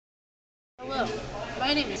Hello,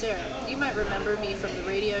 my name is Sarah. You might remember me from the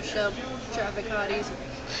radio show Traffic Hotties.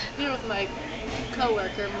 I'm here with my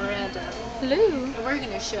coworker Miranda. Hello. And we're going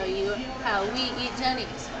to show you how we eat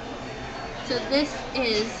Denny's. So this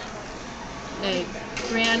is a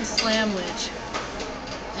Grand Slamwich,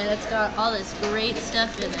 and it's got all this great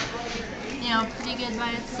stuff in it. You know, pretty good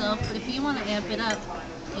by itself, but if you want to amp it up,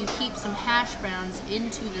 you heap some hash browns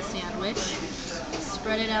into the sandwich,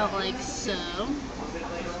 spread it out like so,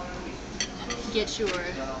 get your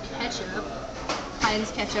ketchup. Heinz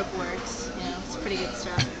ketchup works, you know, it's pretty good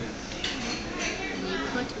stuff. And you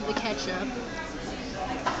put the ketchup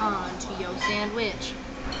onto your sandwich,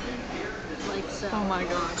 like so. Oh my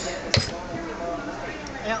god, yes.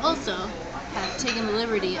 I also have taken the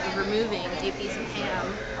liberty of removing a piece of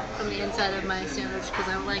ham from the inside of my sandwich because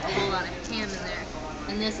I don't like a whole lot of ham in there.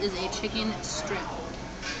 And this is a chicken strip.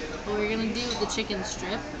 What we're going to do with the chicken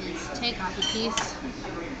strip is take off a piece,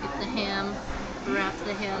 get the ham, wrap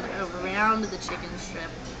the ham around the chicken strip,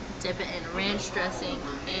 dip it in ranch dressing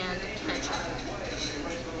and ketchup.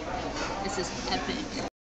 This is epic.